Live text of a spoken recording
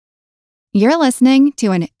You're listening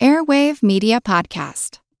to an Airwave Media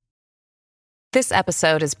Podcast. This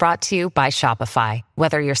episode is brought to you by Shopify.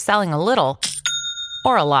 Whether you're selling a little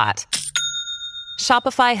or a lot,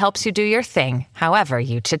 Shopify helps you do your thing, however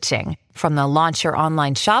you cha-ching. From the launch your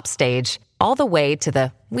online shop stage, all the way to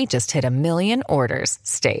the we just hit 1 million orders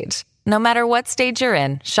stage. No matter what stage you're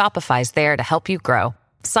in, Shopify's there to help you grow.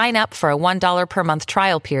 Sign up for a $1 per month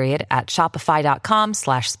trial period at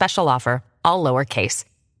shopify.com/special offer, all lowercase.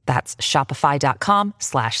 That's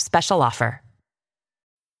shopify.com/special offer.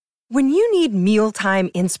 When you need mealtime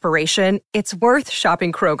inspiration, it's worth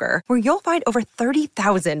shopping Kroger, where you'll find over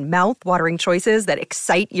 30,000 mouth-watering choices that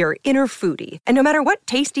excite your inner foodie. And no matter what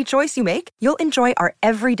tasty choice you make, you'll enjoy our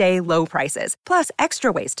everyday low prices, plus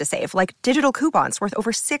extra ways to save, like digital coupons worth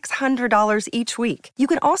over $600 each week. You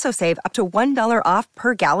can also save up to $1 off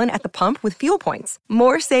per gallon at the pump with fuel points.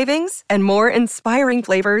 More savings and more inspiring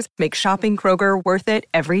flavors make shopping Kroger worth it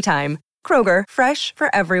every time. Kroger, fresh for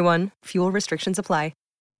everyone. Fuel restrictions apply.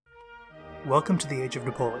 Welcome to the Age of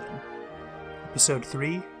Napoleon, Episode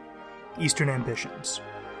 3, Eastern Ambitions.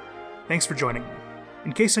 Thanks for joining me.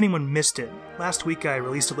 In case anyone missed it, last week I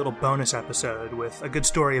released a little bonus episode with a good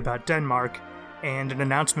story about Denmark and an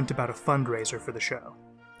announcement about a fundraiser for the show.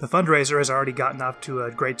 The fundraiser has already gotten off to a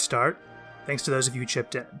great start, thanks to those of you who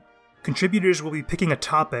chipped in. Contributors will be picking a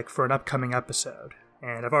topic for an upcoming episode,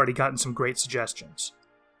 and I've already gotten some great suggestions.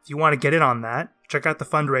 If you want to get in on that, check out the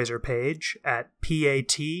fundraiser page at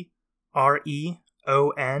patreon.com/Age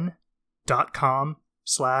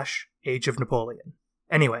of Napoleon.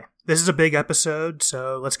 Anyway, this is a big episode,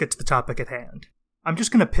 so let's get to the topic at hand. I'm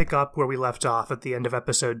just going to pick up where we left off at the end of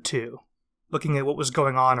episode 2, looking at what was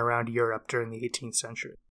going on around Europe during the 18th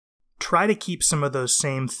century. Try to keep some of those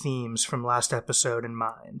same themes from last episode in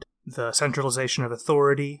mind: the centralization of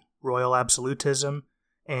authority, royal absolutism,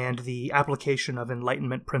 and the application of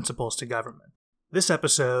Enlightenment principles to government. This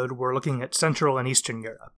episode, we're looking at Central and Eastern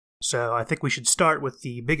Europe. So I think we should start with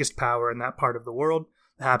the biggest power in that part of the world,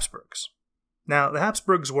 the Habsburgs. Now, the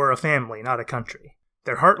Habsburgs were a family, not a country.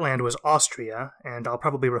 Their heartland was Austria, and I'll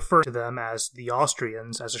probably refer to them as the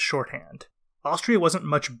Austrians as a shorthand. Austria wasn't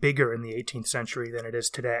much bigger in the 18th century than it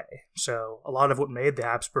is today, so a lot of what made the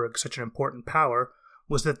Habsburgs such an important power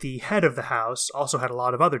was that the head of the house also had a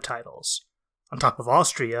lot of other titles. On top of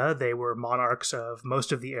Austria, they were monarchs of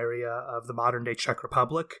most of the area of the modern-day Czech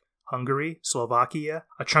Republic, Hungary, Slovakia,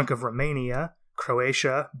 a chunk of Romania,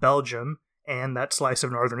 Croatia, Belgium, and that slice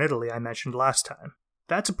of northern Italy I mentioned last time.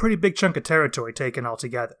 That's a pretty big chunk of territory taken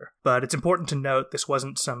altogether, but it's important to note this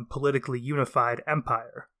wasn't some politically unified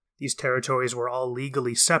empire. These territories were all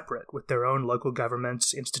legally separate, with their own local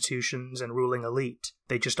governments, institutions, and ruling elite.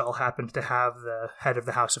 They just all happened to have the head of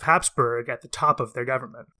the House of Habsburg at the top of their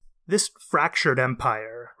government. This fractured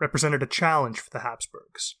empire represented a challenge for the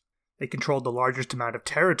Habsburgs. They controlled the largest amount of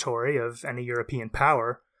territory of any European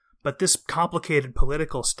power, but this complicated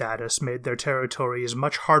political status made their territories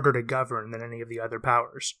much harder to govern than any of the other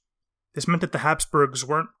powers. This meant that the Habsburgs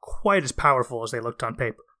weren't quite as powerful as they looked on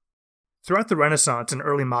paper. Throughout the Renaissance and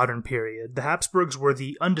early modern period, the Habsburgs were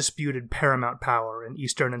the undisputed paramount power in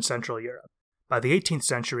Eastern and Central Europe. By the 18th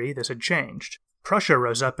century, this had changed. Prussia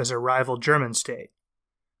rose up as a rival German state.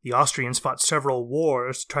 The Austrians fought several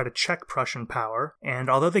wars to try to check Prussian power, and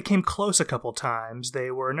although they came close a couple times, they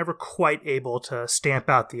were never quite able to stamp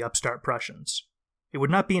out the upstart Prussians. It would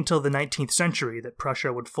not be until the 19th century that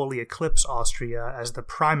Prussia would fully eclipse Austria as the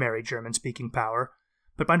primary German-speaking power,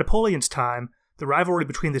 but by Napoleon's time, the rivalry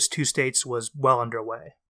between these two states was well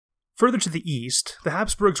underway. Further to the east, the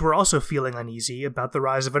Habsburgs were also feeling uneasy about the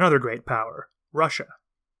rise of another great power, Russia.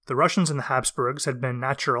 The Russians and the Habsburgs had been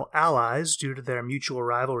natural allies due to their mutual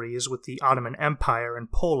rivalries with the Ottoman Empire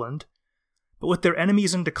and Poland, but with their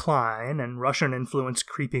enemies in decline and Russian influence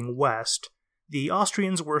creeping west, the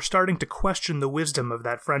Austrians were starting to question the wisdom of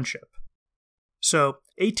that friendship. So,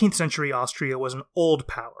 18th century Austria was an old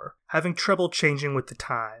power, having trouble changing with the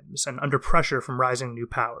times and under pressure from rising new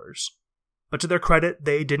powers. But to their credit,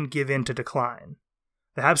 they didn't give in to decline.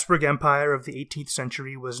 The Habsburg Empire of the 18th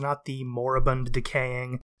century was not the moribund,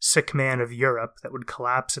 decaying, sick man of Europe that would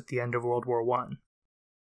collapse at the end of World War I.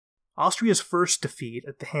 Austria's first defeat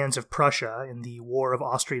at the hands of Prussia in the War of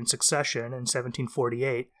Austrian Succession in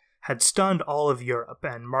 1748 had stunned all of Europe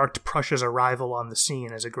and marked Prussia's arrival on the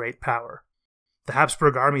scene as a great power. The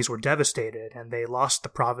Habsburg armies were devastated, and they lost the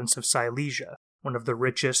province of Silesia, one of the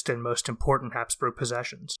richest and most important Habsburg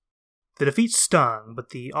possessions. The defeat stung, but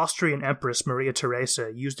the Austrian Empress Maria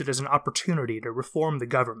Theresa used it as an opportunity to reform the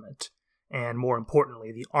government, and more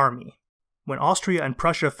importantly, the army. When Austria and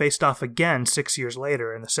Prussia faced off again 6 years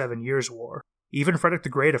later in the 7 Years' War, Even Frederick the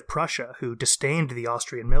Great of Prussia, who disdained the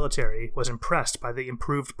Austrian military, was impressed by the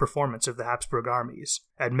improved performance of the Habsburg armies,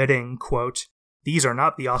 admitting, quote, "These are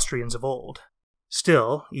not the Austrians of old."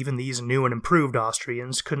 Still, even these new and improved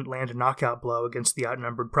Austrians couldn't land a knockout blow against the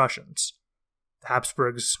outnumbered Prussians. The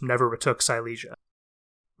Habsburgs never retook Silesia.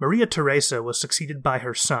 Maria Theresa was succeeded by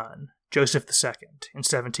her son, Joseph II, in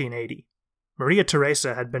 1780. Maria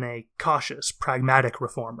Theresa had been a cautious, pragmatic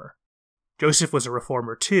reformer. Joseph was a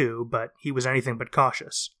reformer too, but he was anything but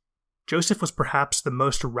cautious. Joseph was perhaps the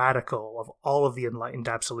most radical of all of the enlightened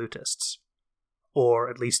absolutists. Or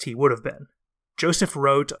at least he would have been. Joseph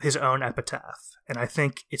wrote his own epitaph, and I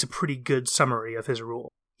think it's a pretty good summary of his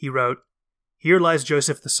rule. He wrote, "Here lies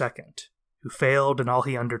Joseph II, who failed in all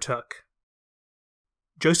he undertook."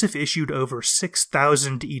 Joseph issued over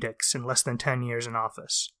 6,000 edicts in less than 10 years in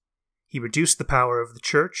office. He reduced the power of the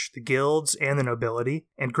church, the guilds, and the nobility,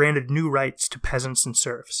 and granted new rights to peasants and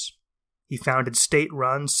serfs. He founded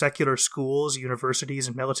state-run secular schools, universities,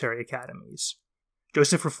 and military academies.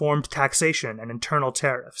 Joseph reformed taxation and internal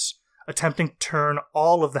tariffs, attempting to turn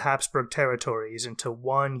all of the Habsburg territories into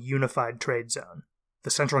one unified trade zone.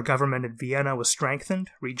 The central government in Vienna was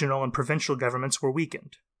strengthened, regional and provincial governments were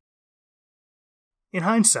weakened. In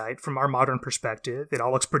hindsight, from our modern perspective, it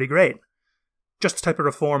all looks pretty great. Just the type of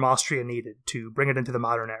reform Austria needed to bring it into the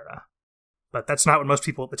modern era. But that's not what most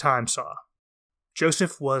people at the time saw.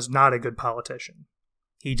 Joseph was not a good politician.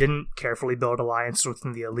 He didn't carefully build alliances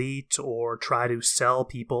within the elite or try to sell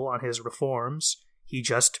people on his reforms. He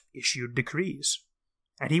just issued decrees.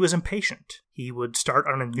 And he was impatient. He would start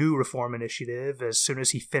on a new reform initiative as soon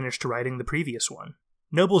as he finished writing the previous one.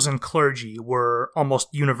 Nobles and clergy were almost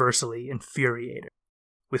universally infuriated.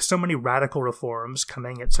 With so many radical reforms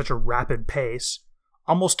coming at such a rapid pace,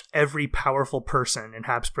 almost every powerful person in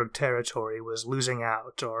Habsburg territory was losing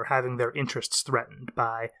out or having their interests threatened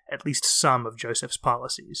by at least some of Joseph's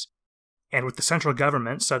policies. And with the central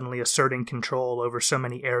government suddenly asserting control over so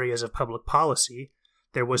many areas of public policy,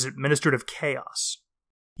 there was administrative chaos.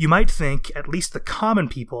 You might think at least the common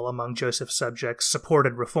people among Joseph's subjects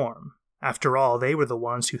supported reform. After all, they were the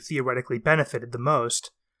ones who theoretically benefited the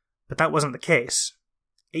most, but that wasn't the case.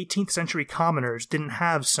 18th century commoners didn't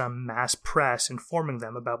have some mass press informing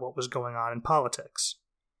them about what was going on in politics.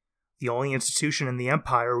 The only institution in the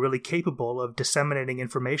empire really capable of disseminating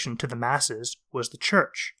information to the masses was the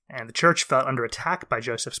church, and the church felt under attack by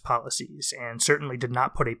Joseph's policies, and certainly did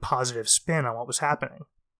not put a positive spin on what was happening.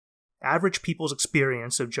 Average people's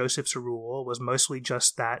experience of Joseph's rule was mostly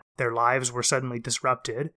just that their lives were suddenly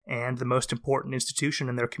disrupted, and the most important institution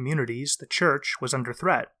in their communities, the church, was under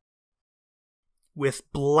threat.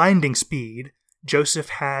 With blinding speed, Joseph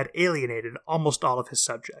had alienated almost all of his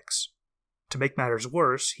subjects. To make matters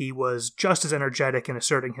worse, he was just as energetic in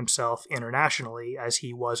asserting himself internationally as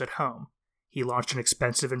he was at home. He launched an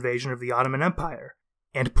expensive invasion of the Ottoman Empire,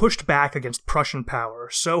 and pushed back against Prussian power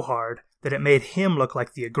so hard that it made him look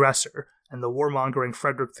like the aggressor, and the warmongering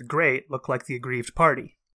Frederick the Great look like the aggrieved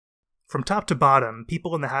party. From top to bottom,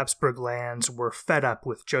 people in the Habsburg lands were fed up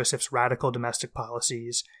with Joseph's radical domestic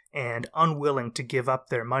policies and unwilling to give up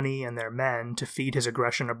their money and their men to feed his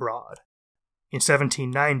aggression abroad. In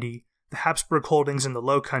 1790, the Habsburg holdings in the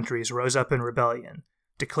Low Countries rose up in rebellion,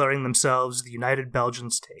 declaring themselves the United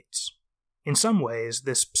Belgian States. In some ways,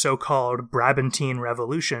 this so-called Brabantine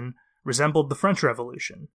Revolution resembled the French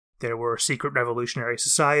Revolution. There were secret revolutionary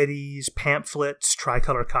societies, pamphlets,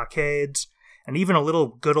 tricolor cockades, and even a little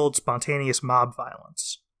good old spontaneous mob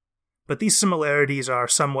violence. But these similarities are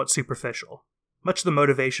somewhat superficial. Much of the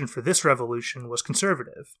motivation for this revolution was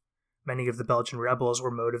conservative. Many of the Belgian rebels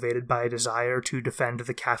were motivated by a desire to defend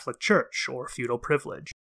the Catholic Church or feudal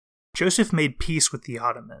privilege. Joseph made peace with the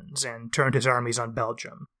Ottomans and turned his armies on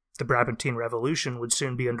Belgium. The Brabantine Revolution would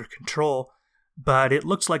soon be under control, but it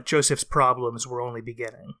looks like Joseph's problems were only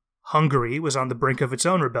beginning. Hungary was on the brink of its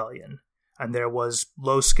own rebellion, and there was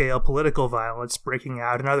low-scale political violence breaking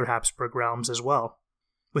out in other Habsburg realms as well.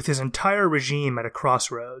 With his entire regime at a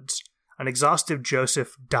crossroads, an exhausted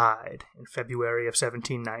Joseph died in February of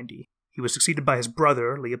 1790. He was succeeded by his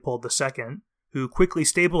brother, Leopold II, who quickly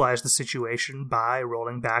stabilized the situation by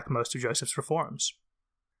rolling back most of Joseph's reforms.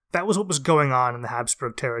 That was what was going on in the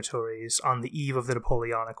Habsburg territories on the eve of the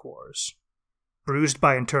Napoleonic Wars. Bruised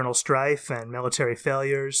by internal strife and military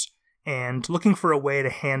failures, and looking for a way to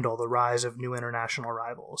handle the rise of new international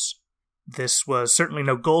rivals. This was certainly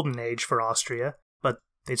no golden age for Austria, but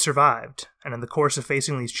they'd survived, and in the course of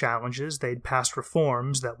facing these challenges, they'd passed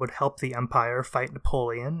reforms that would help the empire fight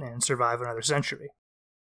Napoleon and survive another century.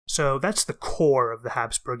 So that's the core of the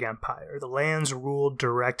Habsburg Empire, the lands ruled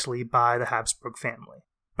directly by the Habsburg family.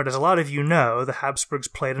 But But as a lot of you know, the Habsburgs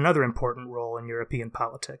played another important role in European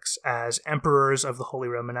politics as emperors of the Holy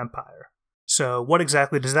Roman Empire. So what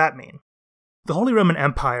exactly does that mean? The Holy Roman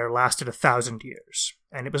Empire lasted 1,000 years,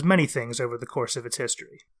 and it was many things over the course of its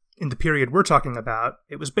history. In the period we're talking about,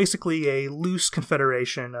 it was basically a loose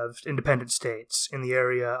confederation of independent states in the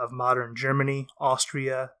area of modern Germany,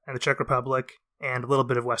 Austria, and the Czech Republic, and a little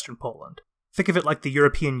bit of Western Poland. Think of it like the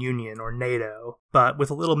European Union or NATO, but with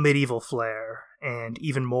a little medieval flair and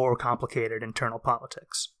even more complicated internal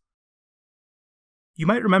politics. You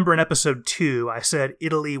might remember in episode 2 I said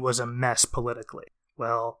Italy was a mess politically.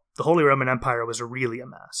 Well, the Holy Roman Empire was really a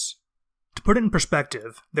mess. To put it in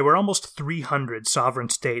perspective, there were almost 300 sovereign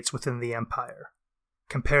states within the empire.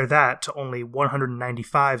 Compare that to only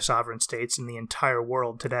 195 sovereign states in the entire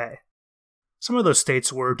world today. Some of those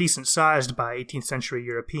states were decent sized by 18th century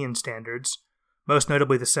European standards, most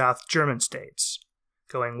notably the South German states.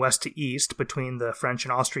 Going west to east between the French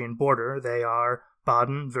and Austrian border, they are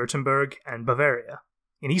Baden, Württemberg, and Bavaria.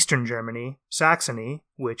 In eastern Germany, Saxony,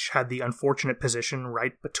 which had the unfortunate position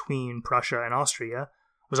right between Prussia and Austria,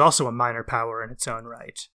 was also a minor power in its own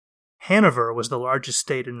right. Hanover was the largest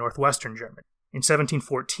state in northwestern Germany. In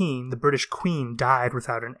 1714, the British Queen died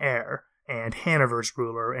without an heir, and Hanover's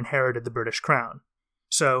ruler inherited the British crown.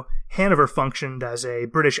 So, Hanover functioned as a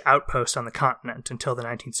British outpost on the continent until the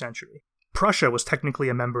 19th century. Prussia was technically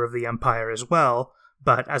a member of the empire as well,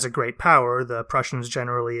 but as a great power, the Prussians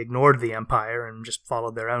generally ignored the empire and just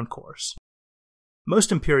followed their own course. Most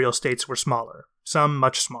imperial states were smaller, some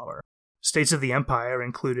much smaller. States of the empire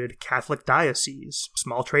included Catholic dioceses,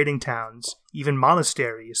 small trading towns, even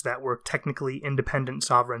monasteries that were technically independent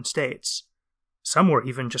sovereign states. Some were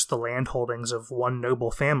even just the land holdings of one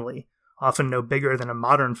noble family, often no bigger than a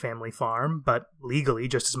modern family farm, but legally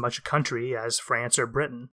just as much a country as France or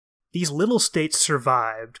Britain. These little states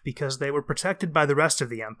survived because they were protected by the rest of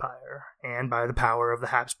the empire, and by the power of the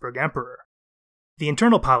Habsburg Emperor. The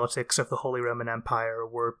internal politics of the Holy Roman Empire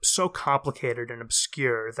were so complicated and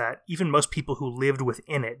obscure that even most people who lived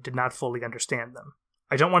within it did not fully understand them.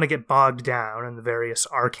 I don't want to get bogged down in the various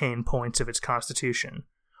arcane points of its constitution.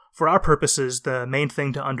 For our purposes, the main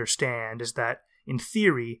thing to understand is that, in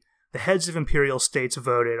theory, the heads of imperial states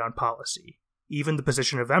voted on policy. Even the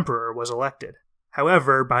position of emperor was elected.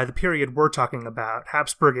 However, by the period we're talking about,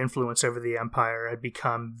 Habsburg influence over the empire had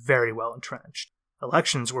become very well entrenched.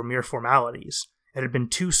 Elections were mere formalities. It had been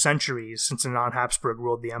 2 centuries since a non-Habsburg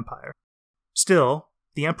ruled the empire. Still,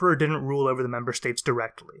 the emperor didn't rule over the member states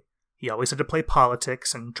directly. He always had to play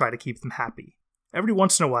politics and try to keep them happy. Every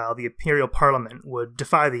once in a while, the imperial parliament would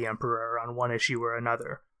defy the emperor on one issue or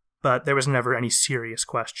another, but there was never any serious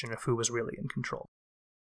question of who was really in control.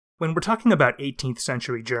 When we're talking about 18th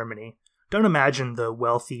century Germany, don't imagine the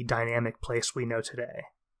wealthy, dynamic place we know today.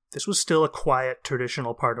 This was still a quiet,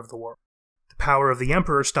 traditional part of the world. The power of the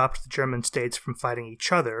emperor stopped the German states from fighting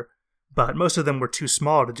each other, but most of them were too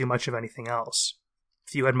small to do much of anything else.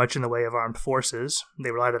 Few had much in the way of armed forces.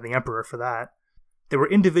 They relied on the emperor for that. There were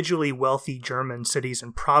individually wealthy German cities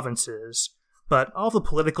and provinces, but all the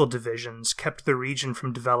political divisions kept the region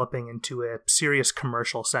from developing into a serious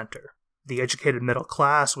commercial center. The educated middle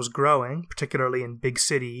class was growing, particularly in big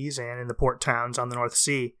cities and in the port towns on the North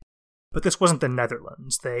Sea. But this wasn't the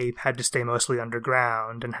Netherlands. They had to stay mostly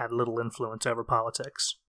underground and had little influence over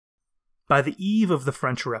politics. By the eve of the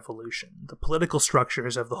French Revolution, the political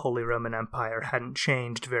structures of the Holy Roman Empire hadn't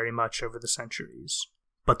changed very much over the centuries,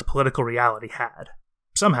 but the political reality had.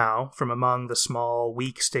 Somehow, from among the small,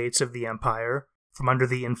 weak states of the empire, from under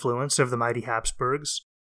the influence of the mighty Habsburgs,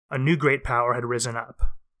 a new great power had risen up.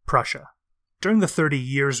 Prussia. During the 30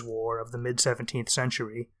 Years' War of the mid-17th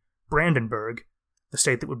century, Brandenburg, the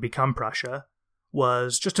state that would become Prussia,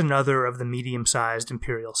 was just another of the medium-sized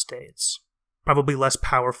imperial states, probably less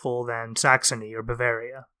powerful than Saxony or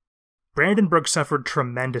Bavaria. Brandenburg suffered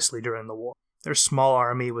tremendously during the war. Their small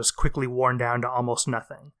army was quickly worn down to almost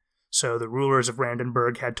nothing, so the rulers of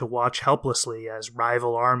Brandenburg had to watch helplessly as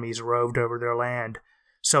rival armies roved over their land,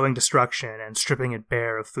 sowing destruction and stripping it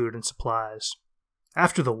bare of food and supplies.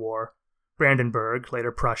 After the war, Brandenburg,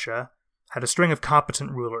 later Prussia, had a string of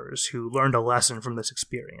competent rulers who learned a lesson from this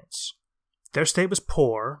experience. Their state was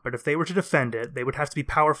poor, but if they were to defend it, they would have to be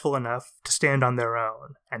powerful enough to stand on their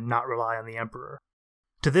own and not rely on the emperor.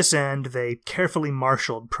 To this end, they carefully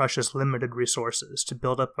marshaled Prussia's limited resources to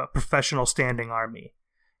build up a professional standing army,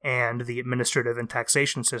 and the administrative and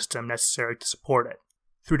taxation system necessary to support it.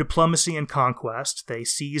 Through diplomacy and conquest, they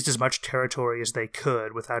seized as much territory as they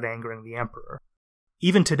could without angering the emperor.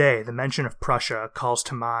 Even today, the mention of Prussia calls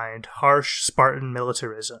to mind harsh Spartan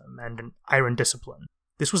militarism and an iron discipline.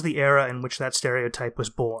 This was the era in which that stereotype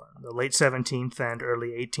was born, the late 17th and early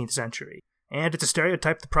 18th century, and it's a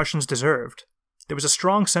stereotype the Prussians deserved. There was a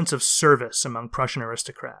strong sense of service among Prussian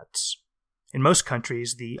aristocrats. In most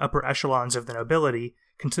countries, the upper echelons of the nobility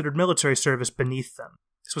considered military service beneath them.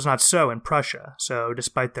 This was not so in Prussia, so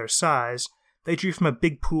despite their size, they drew from a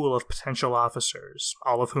big pool of potential officers,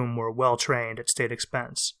 all of whom were well trained at state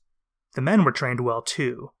expense. The men were trained well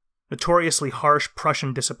too. Notoriously harsh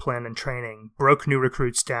Prussian discipline and training broke new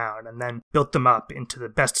recruits down and then built them up into the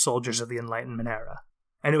best soldiers of the Enlightenment era.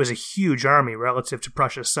 And it was a huge army relative to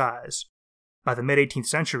Prussia's size. By the mid-18th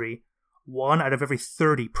century, 1 out of every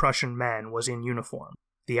 30 Prussian men was in uniform.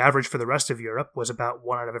 The average for the rest of Europe was about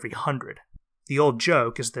 1 out of every 100. The old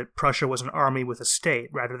joke is that Prussia was an army with a state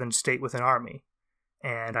rather than a state with an army,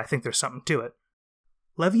 and I think there's something to it.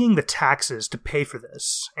 Levying the taxes to pay for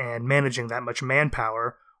this, and managing that much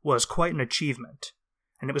manpower, was quite an achievement,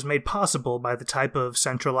 and it was made possible by the type of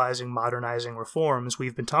centralizing, modernizing reforms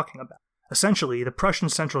we've been talking about. Essentially, the Prussian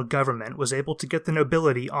central government was able to get the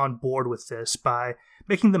nobility on board with this by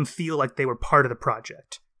making them feel like they were part of the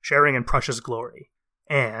project, sharing in Prussia's glory,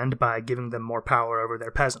 and by giving them more power over their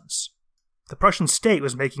peasants. The Prussian state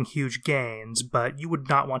was making huge gains, but you would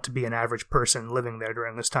not want to be an average person living there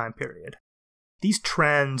during this time period. These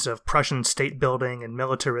trends of Prussian state building and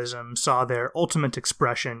militarism saw their ultimate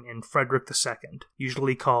expression in Frederick II,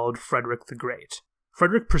 usually called Frederick the Great.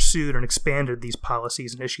 Frederick pursued and expanded these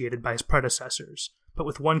policies initiated by his predecessors, but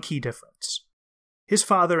with one key difference. His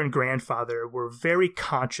father and grandfather were very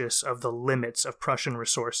conscious of the limits of Prussian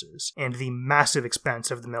resources and the massive expense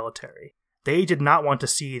of the military. They did not want to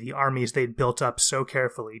see the armies they'd built up so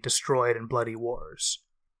carefully destroyed in bloody wars.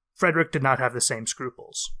 Frederick did not have the same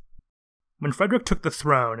scruples. When Frederick took the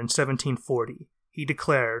throne in 1740, he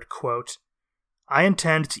declared, quote, "I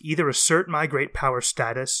intend to either assert my great power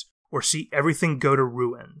status or see everything go to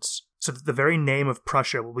ruins, so that the very name of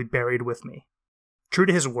Prussia will be buried with me." True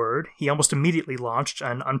to his word, he almost immediately launched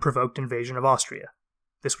an unprovoked invasion of Austria.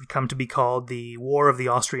 This would come to be called the War of the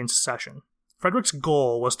Austrian Succession. Frederick's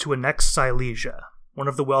goal was to annex Silesia, one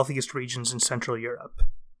of the wealthiest regions in Central Europe.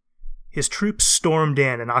 His troops stormed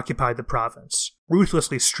in and occupied the province,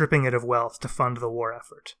 ruthlessly stripping it of wealth to fund the war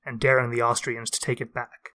effort, and daring the Austrians to take it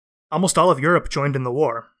back. Almost all of Europe joined in the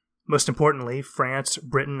war. Most importantly, France,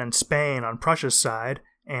 Britain, and Spain on Prussia's side,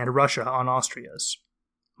 and Russia on Austria's.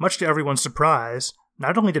 Much to everyone's surprise,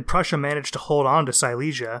 not only did Prussia manage to hold on to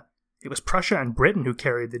Silesia, it was Prussia and Britain who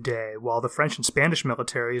carried the day, while the French and Spanish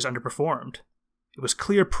militaries underperformed. It was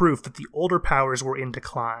clear proof that the older powers were in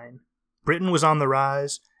decline. Britain was on the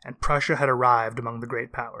rise, and Prussia had arrived among the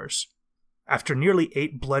great powers. After nearly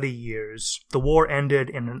 8 bloody years, the war ended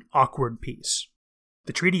in an awkward peace.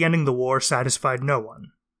 The treaty ending the war satisfied no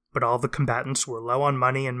one, but all the combatants were low on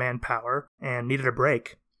money and manpower and needed a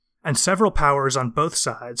break. And several powers on both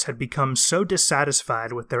sides had become so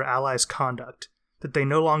dissatisfied with their allies' conduct that they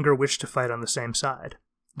no longer wished to fight on the same side.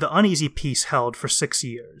 The uneasy peace held for 6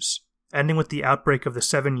 years, ending with the outbreak of the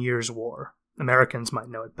 7 Years' War. Americans might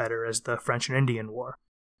know it better as the French and Indian War.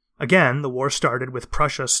 Again, the war started with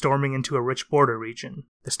Prussia storming into a rich border region,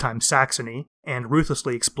 this time Saxony, and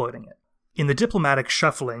ruthlessly exploiting it. In the diplomatic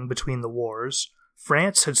shuffling between the wars,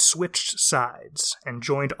 France had switched sides and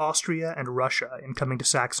joined Austria and Russia in coming to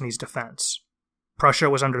Saxony's defense.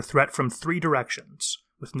 Prussia was under threat from 3 directions,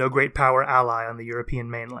 with no great power ally on the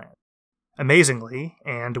European mainland. Amazingly,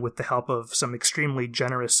 and with the help of some extremely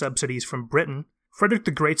generous subsidies from Britain, Frederick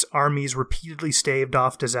the Great's armies repeatedly staved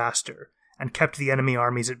off disaster and kept the enemy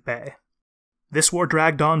armies at bay. This war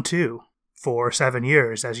dragged on too, for 7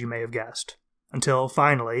 years, as you may have guessed, until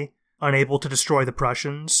finally, unable to destroy the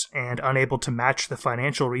Prussians and unable to match the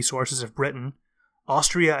financial resources of Britain,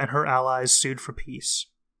 Austria and her allies sued for peace.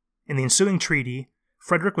 In the ensuing treaty,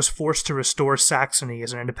 Frederick was forced to restore Saxony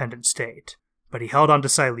as an independent state, but he held on to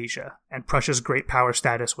Silesia, and Prussia's great power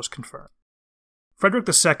status was confirmed. Frederick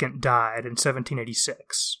II died in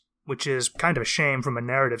 1786, which is kind of a shame from a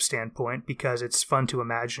narrative standpoint because it's fun to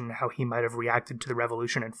imagine how he might have reacted to the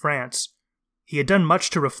revolution in France. He had done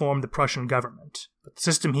much to reform the Prussian government, but the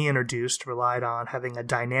system he introduced relied on having a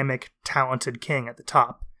dynamic, talented king at the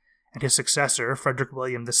top, and his successor, Frederick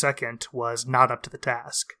William II, was not up to the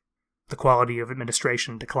task. The quality of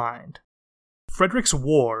administration declined. Frederick's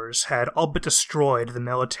wars had all but destroyed the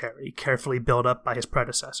military carefully built up by his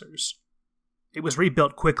predecessors. It was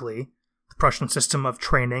rebuilt quickly. The Prussian system of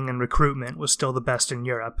training and recruitment was still the best in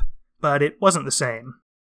Europe, but it wasn't the same.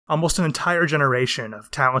 Almost an entire generation of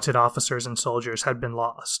talented officers and soldiers had been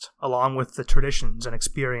lost, along with the traditions and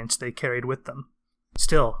experience they carried with them.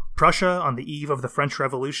 Still, Prussia, on the eve of the French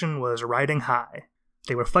Revolution, was riding high.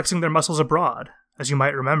 They were flexing their muscles abroad, As you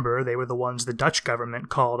might remember, they were the ones the Dutch government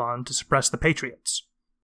called on to suppress the Patriots.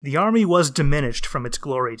 The army was diminished from its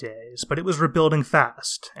glory days, but it was rebuilding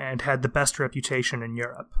fast and had the best reputation in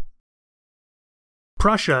Europe.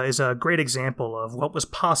 Prussia is a great example of what was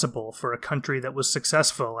possible for a country that was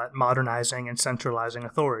successful at modernizing and centralizing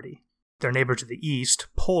authority. Their neighbor to the east,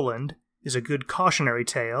 Poland, is a good cautionary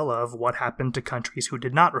tale of what happened to countries who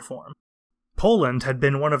did not reform. Poland had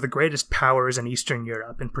been one of the greatest powers in Eastern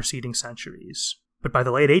Europe in preceding centuries, but by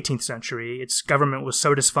the late 18th century, its government was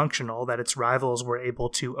so dysfunctional that its rivals were able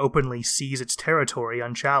to openly seize its territory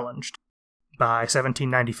unchallenged. By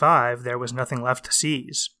 1795, there was nothing left to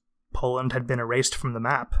seize. Poland had been erased from the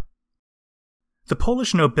map. The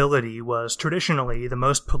Polish nobility was traditionally the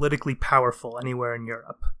most politically powerful anywhere in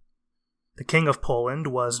Europe. The King of Poland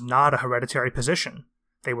was not a hereditary position.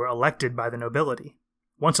 They were elected by the nobility.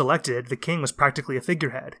 Once elected, the king was practically a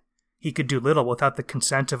figurehead. He could do little without the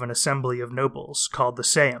consent of an assembly of nobles, called the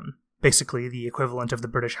Sejm, basically the equivalent of the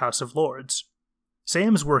British House of Lords.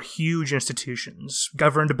 Sejms were huge institutions,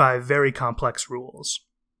 governed by very complex rules.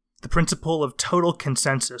 The principle of total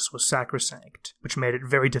consensus was sacrosanct, which made it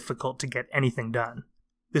very difficult to get anything done.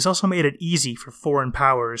 This also made it easy for foreign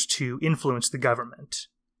powers to influence the government.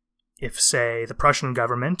 If, say, the Prussian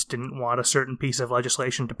government didn't want a certain piece of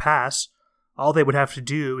legislation to pass, all they would have to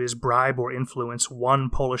do is bribe or influence one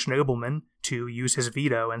Polish nobleman to use his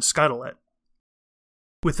veto and scuttle it.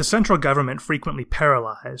 With the central government frequently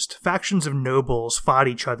paralyzed, factions of nobles fought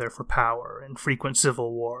each other for power in frequent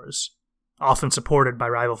civil wars, often supported by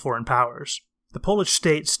rival foreign powers. The Polish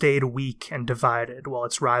state stayed weak and divided while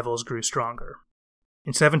its rivals grew stronger.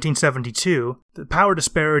 In 1772, the power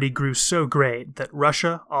disparity grew so great that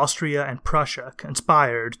Russia, Austria, and Prussia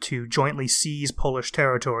conspired to jointly seize Polish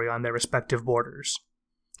territory on their respective borders.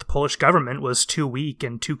 The Polish government was too weak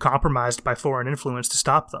and too compromised by foreign influence to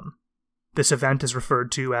stop them. This event is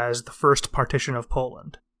referred to as the First Partition of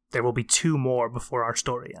Poland. There will be 2 more before our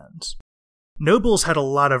story ends. Nobles had a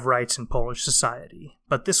lot of rights in Polish society,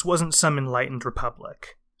 but this wasn't some enlightened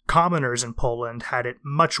republic. Commoners in Poland had it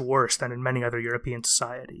much worse than in many other European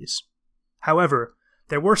societies. However,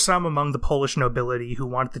 there were some among the Polish nobility who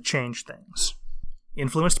wanted to change things.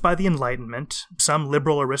 Influenced by the Enlightenment, some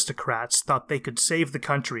liberal aristocrats thought they could save the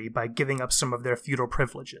country by giving up some of their feudal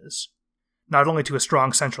privileges, not only to a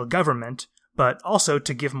strong central government, but also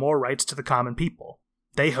to give more rights to the common people.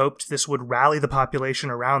 They hoped this would rally the population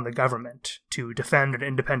around the government to defend an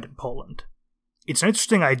independent Poland. It's an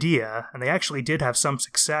interesting idea, and they actually did have some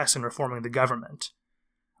success in reforming the government.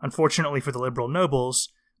 Unfortunately for the liberal nobles,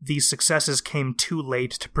 these successes came too late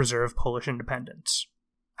to preserve Polish independence.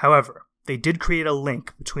 However, they did create a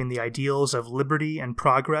link between the ideals of liberty and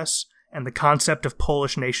progress and the concept of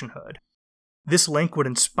Polish nationhood. This link would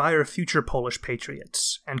inspire future Polish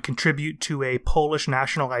patriots and contribute to a Polish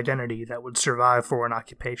national identity that would survive foreign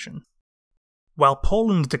occupation. While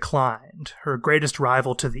Poland declined, her greatest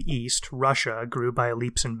rival to the east, Russia, grew by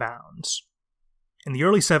leaps and bounds. In the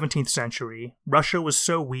early 17th century, Russia was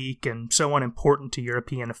so weak and so unimportant to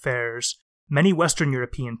European affairs, many Western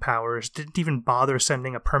European powers didn't even bother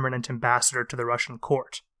sending a permanent ambassador to the Russian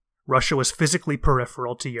court. Russia was physically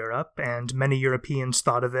peripheral to Europe, and many Europeans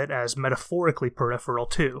thought of it as metaphorically peripheral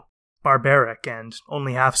too, barbaric and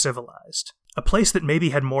only half civilized. A place that maybe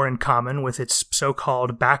had more in common with its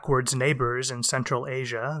so-called backwards neighbors in Central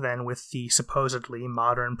Asia than with the supposedly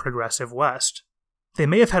modern progressive West. They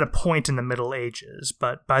may have had a point in the Middle Ages,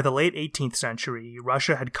 but by the late 18th century,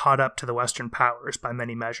 Russia had caught up to the Western powers by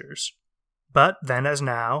many measures. But then as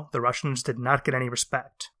now, the Russians did not get any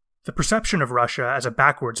respect. The perception of Russia as a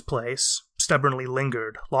backwards place stubbornly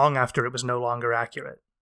lingered long after it was no longer accurate.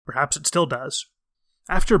 Perhaps it still does.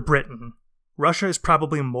 After Britain, Russia is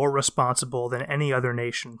probably more responsible than any other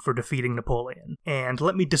nation for defeating Napoleon, and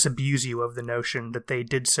let me disabuse you of the notion that they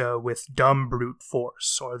did so with dumb brute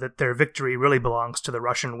force, or that their victory really belongs to the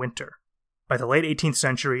Russian winter. By the late 18th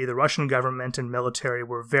century, the Russian government and military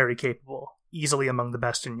were very capable, easily among the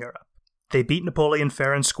best in Europe. They beat Napoleon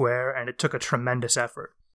fair and square, and it took a tremendous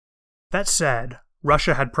effort. That said,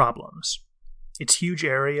 Russia had problems. Its huge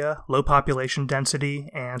area, low population density,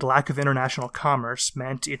 and lack of international commerce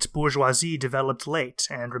meant its bourgeoisie developed late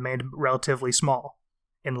and remained relatively small.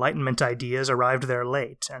 Enlightenment ideas arrived there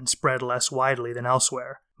late and spread less widely than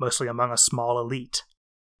elsewhere, mostly among a small elite.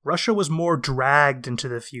 Russia was more dragged into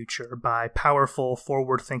the future by powerful,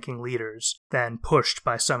 forward-thinking leaders than pushed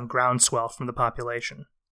by some groundswell from the population.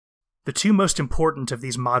 The 2 most important of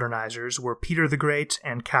these modernizers were Peter the Great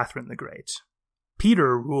and Catherine the Great.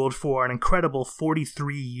 Peter ruled for an incredible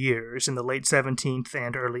 43 years in the late 17th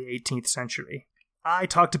and early 18th century. I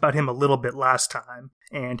talked about him a little bit last time,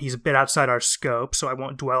 and he's a bit outside our scope, so I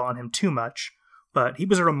won't dwell on him too much, but he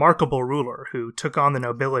was a remarkable ruler who took on the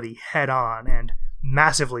nobility head-on and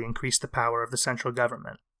massively increased the power of the central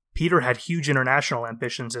government. Peter had huge international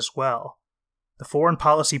ambitions as well. The foreign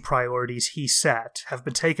policy priorities he set have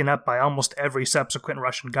been taken up by almost every subsequent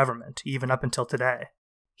Russian government, even up until today.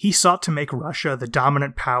 He sought to make Russia the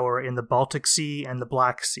dominant power in the Baltic Sea and the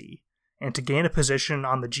Black Sea, and to gain a position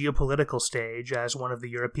on the geopolitical stage as one of the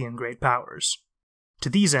European great powers. To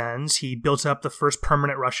these ends, he built up the first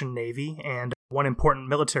permanent Russian navy and won important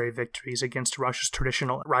military victories against Russia's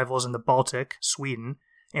traditional rivals in the Baltic, Sweden,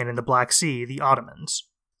 and in the Black Sea, the Ottomans.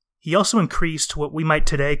 He also increased what we might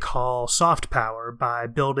today call soft power by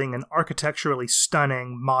building an architecturally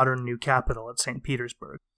stunning modern new capital at St.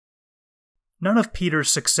 Petersburg. None of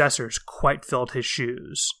Peter's successors quite filled his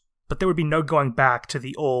shoes, but there would be no going back to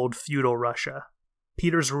the old feudal Russia.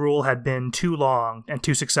 Peter's rule had been too long and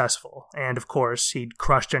too successful, and of course, he'd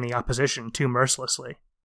crushed any opposition too mercilessly.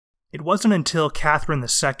 It wasn't until Catherine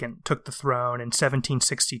II took the throne in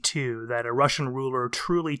 1762 that a Russian ruler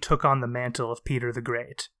truly took on the mantle of Peter the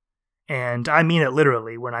Great. And I mean it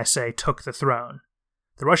literally when I say took the throne.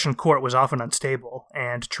 The Russian court was often unstable,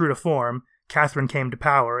 and true to form, Catherine came to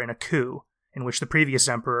power in a coup, in which the previous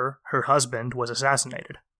emperor, her husband, was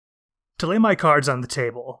assassinated. To lay my cards on the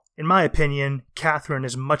table, in my opinion, Catherine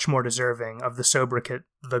is much more deserving of the sobriquet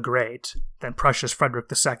the Great than Prussia's Frederick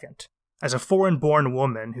II. As a foreign-born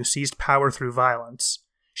woman who seized power through violence,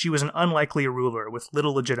 she was an unlikely ruler with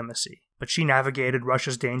little legitimacy, but she navigated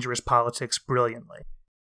Russia's dangerous politics brilliantly.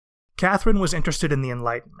 Catherine was interested in the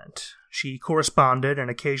Enlightenment. She corresponded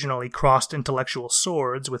and occasionally crossed intellectual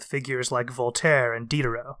swords with figures like Voltaire and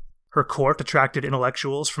Diderot. Her court attracted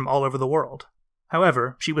intellectuals from all over the world.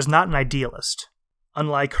 However, she was not an idealist.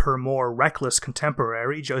 Unlike her more reckless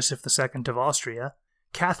contemporary, Joseph II of Austria,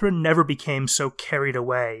 Catherine never became so carried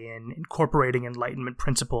away in incorporating Enlightenment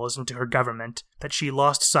principles into her government that she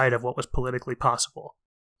lost sight of what was politically possible.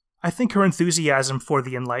 I think her enthusiasm for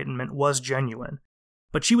the Enlightenment was genuine,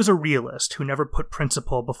 but she was a realist who never put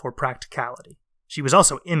principle before practicality. She was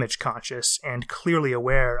also image-conscious and clearly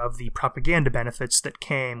aware of the propaganda benefits that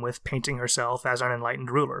came with painting herself as an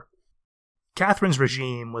enlightened ruler. Catherine's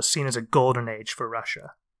regime was seen as a golden age for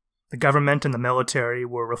Russia. The government and the military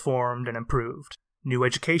were reformed and improved. New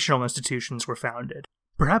educational institutions were founded.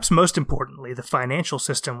 Perhaps most importantly, the financial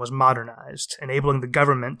system was modernized, enabling the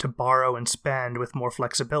government to borrow and spend with more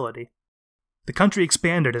flexibility. The country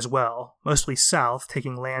expanded as well, mostly south,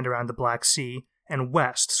 taking land around the Black Sea, and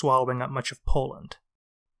west, swallowing up much of Poland.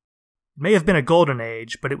 It may have been a golden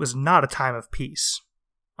age, but it was not a time of peace.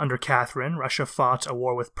 Under Catherine, Russia fought a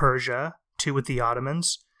war with Persia, 2 with the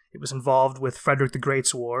Ottomans. It was involved with Frederick the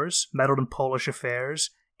Great's wars, meddled in Polish affairs,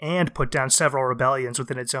 and put down several rebellions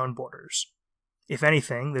within its own borders. If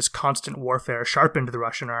anything, this constant warfare sharpened the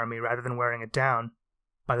Russian army rather than wearing it down.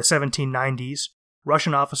 By the 1790s,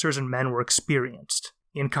 Russian officers and men were experienced.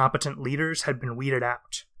 Incompetent leaders had been weeded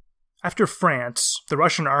out. After France, the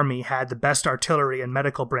Russian army had the best artillery and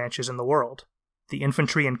medical branches in the world. The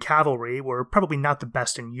infantry and cavalry were probably not the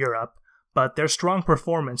best in Europe, but their strong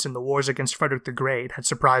performance in the wars against Frederick the Great had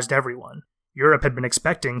surprised everyone. Europe had been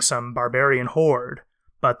expecting some barbarian horde,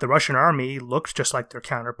 but the Russian army looked just like their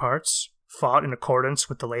counterparts, fought in accordance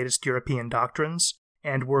with the latest European doctrines,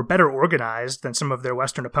 and were better organized than some of their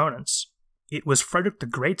Western opponents. It was Frederick the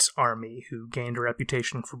Great's army who gained a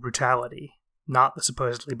reputation for brutality, not the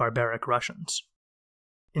supposedly barbaric Russians.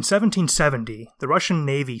 In 1770, the Russian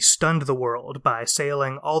navy stunned the world by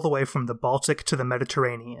sailing all the way from the Baltic to the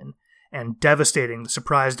Mediterranean and devastating the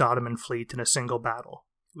surprised Ottoman fleet in a single battle.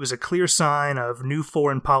 It was a clear sign of new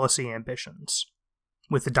foreign policy ambitions.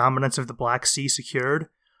 With the dominance of the Black Sea secured,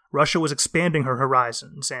 Russia was expanding her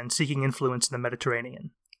horizons and seeking influence in the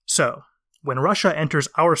Mediterranean. So, when Russia enters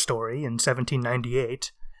our story in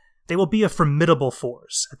 1798, they will be a formidable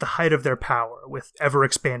force at the height of their power with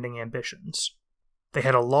ever-expanding ambitions. They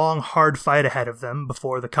had a long, hard fight ahead of them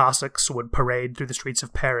before the Cossacks would parade through the streets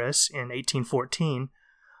of Paris in 1814,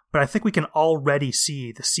 but I think we can already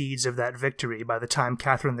see the seeds of that victory by the time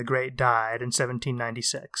Catherine the Great died in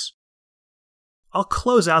 1796. I'll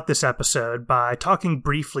close out this episode by talking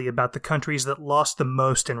briefly about the countries that lost the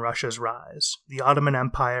most in Russia's rise, the Ottoman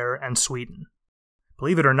Empire and Sweden.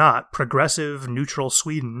 Believe it or not, progressive, neutral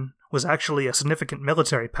Sweden was actually a significant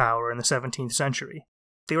military power in the 17th century.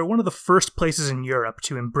 They were one of the first places in Europe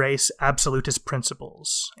to embrace absolutist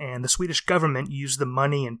principles, and the Swedish government used the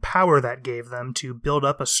money and power that gave them to build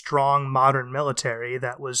up a strong, modern military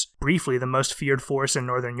that was briefly the most feared force in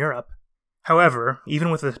Northern Europe. However, even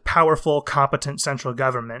with a powerful, competent central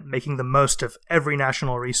government making the most of every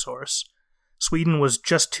national resource, Sweden was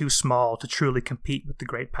just too small to truly compete with the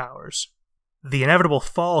great powers. The inevitable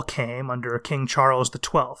fall came under King Charles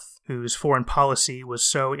XII, whose foreign policy was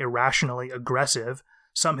so irrationally aggressive,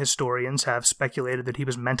 some historians have speculated that he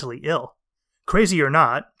was mentally ill. Crazy or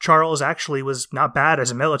not, Charles actually was not bad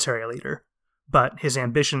as a military leader, but his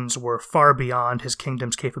ambitions were far beyond his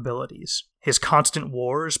kingdom's capabilities. His constant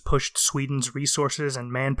wars pushed Sweden's resources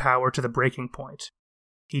and manpower to the breaking point.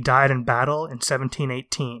 He died in battle in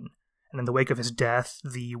 1718, and in the wake of his death,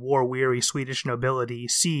 the war-weary Swedish nobility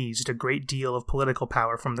seized a great deal of political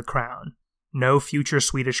power from the crown. No future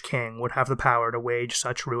Swedish king would have the power to wage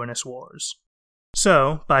such ruinous wars.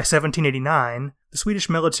 So, by 1789, the Swedish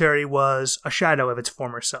military was a shadow of its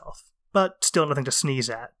former self, but still nothing to sneeze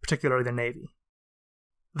at, particularly the navy.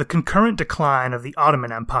 The concurrent decline of the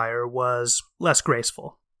Ottoman Empire was less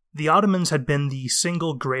graceful. The Ottomans had been the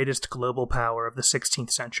single greatest global power of the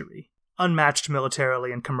 16th century, unmatched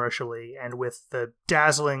militarily and commercially, and with the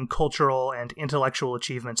dazzling cultural and intellectual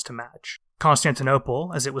achievements to match.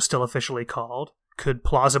 Constantinople, as it was still officially called, could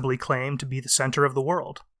plausibly claim to be the center of the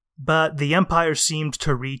world. But the empire seemed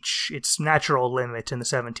to reach its natural limit in the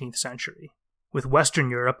 17th century. With Western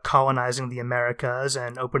Europe colonizing the Americas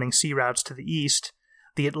and opening sea routes to the east,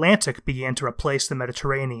 the Atlantic began to replace the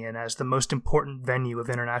Mediterranean as the most important venue of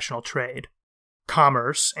international trade.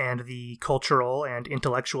 Commerce and the cultural and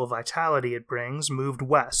intellectual vitality it brings moved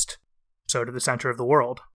west, so to the center of the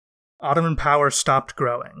world. Ottoman power stopped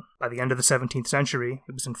growing. By the end of the 17th century,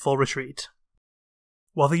 it was in full retreat.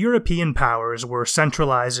 While the European powers were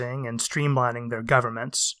centralizing and streamlining their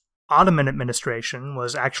governments, Ottoman administration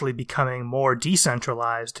was actually becoming more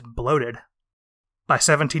decentralized and bloated. By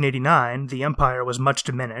 1789, the empire was much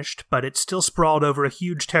diminished, but it still sprawled over a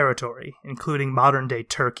huge territory, including modern-day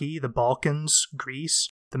Turkey, the Balkans,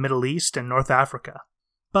 Greece, the Middle East, and North Africa.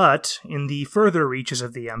 But, in the further reaches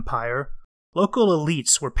of the empire, local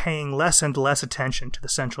elites were paying less and less attention to the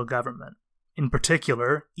central government. In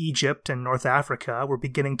particular, Egypt and North Africa were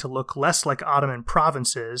beginning to look less like Ottoman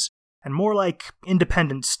provinces and more like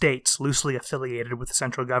independent states loosely affiliated with the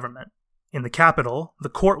central government. In the capital, the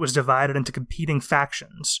court was divided into competing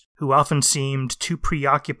factions, who often seemed too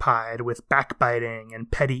preoccupied with backbiting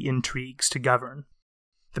and petty intrigues to govern.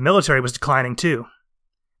 The military was declining too.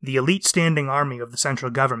 The elite standing army of the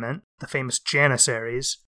central government, the famous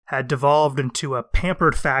Janissaries, had devolved into a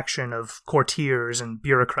pampered faction of courtiers and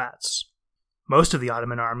bureaucrats. Most of the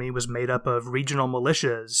Ottoman army was made up of regional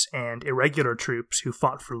militias and irregular troops who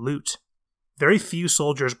fought for loot. Very few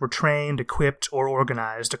soldiers were trained, equipped, or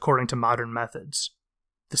organized according to modern methods.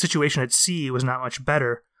 The situation at sea was not much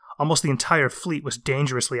better. Almost the entire fleet was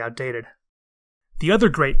dangerously outdated. The other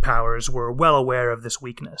great powers were well aware of this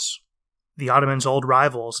weakness. The Ottomans' old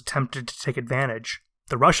rivals attempted to take advantage.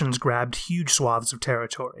 The Russians grabbed huge swaths of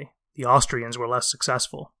territory. The Austrians were less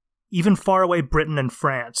successful. Even faraway Britain and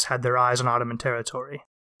France had their eyes on Ottoman territory.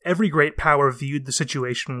 Every great power viewed the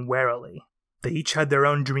situation warily. They each had their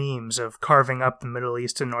own dreams of carving up the Middle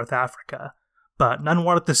East and North Africa, but none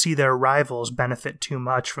wanted to see their rivals benefit too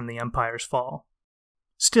much from the empire's fall.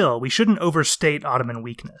 Still, we shouldn't overstate Ottoman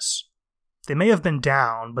weakness. They may have been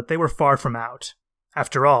down, but they were far from out.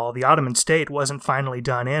 After all, the Ottoman state wasn't finally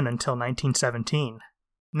done in until 1917.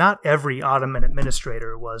 Not every Ottoman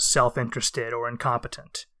administrator was self-interested or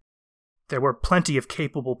incompetent. There were plenty of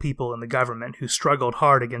capable people in the government who struggled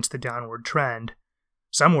hard against the downward trend.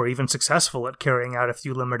 Some were even successful at carrying out a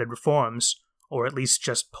few limited reforms, or at least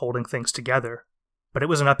just holding things together. But it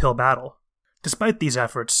was an uphill battle. Despite these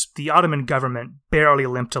efforts, the Ottoman government barely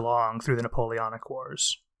limped along through the Napoleonic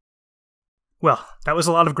Wars. Well, that was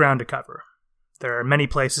a lot of ground to cover. There are many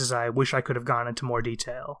places I wish I could have gone into more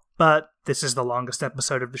detail, but this is the longest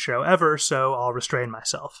episode of the show ever, so I'll restrain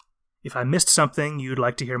myself. If I missed something you'd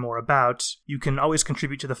like to hear more about, you can always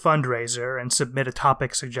contribute to the fundraiser and submit a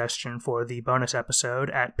topic suggestion for the bonus episode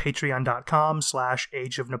at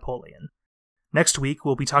patreon.com/ageofnapoleon. Next week,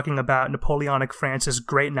 we'll be talking about Napoleonic France's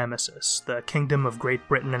great nemesis, the Kingdom of Great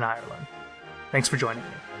Britain and Ireland. Thanks for joining me.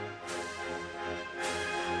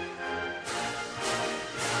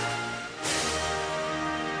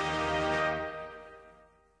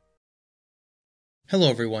 Hello,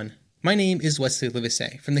 everyone. My name is Wesley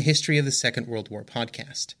Livesey from the History of the Second World War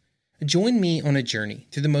podcast. Join me on a journey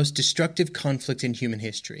through the most destructive conflict in human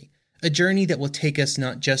history, a journey that will take us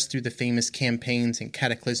not just through the famous campaigns and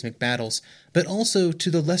cataclysmic battles, but also to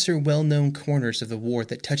the lesser well-known corners of the war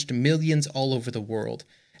that touched millions all over the world,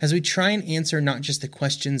 as we try and answer not just the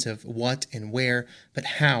questions of what and where, but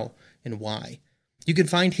how and why. You can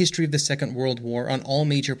find History of the Second World War on all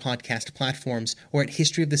major podcast platforms or at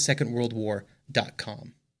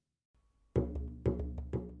historyofthesecondworldwar.com.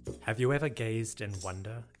 Have you ever gazed in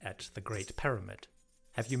wonder at the Great Pyramid?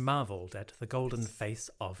 Have you marveled at the golden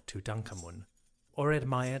face of Tutankhamun? Or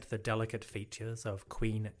admired the delicate features of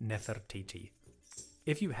Queen Nefertiti?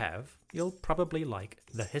 If you have, you'll probably like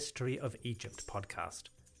the History of Egypt podcast.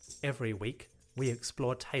 Every week, we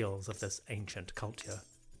explore tales of this ancient culture.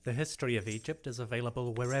 The History of Egypt is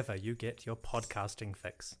available wherever you get your podcasting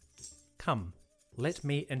fix. Come, let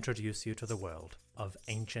me introduce you to the world of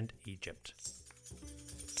ancient Egypt.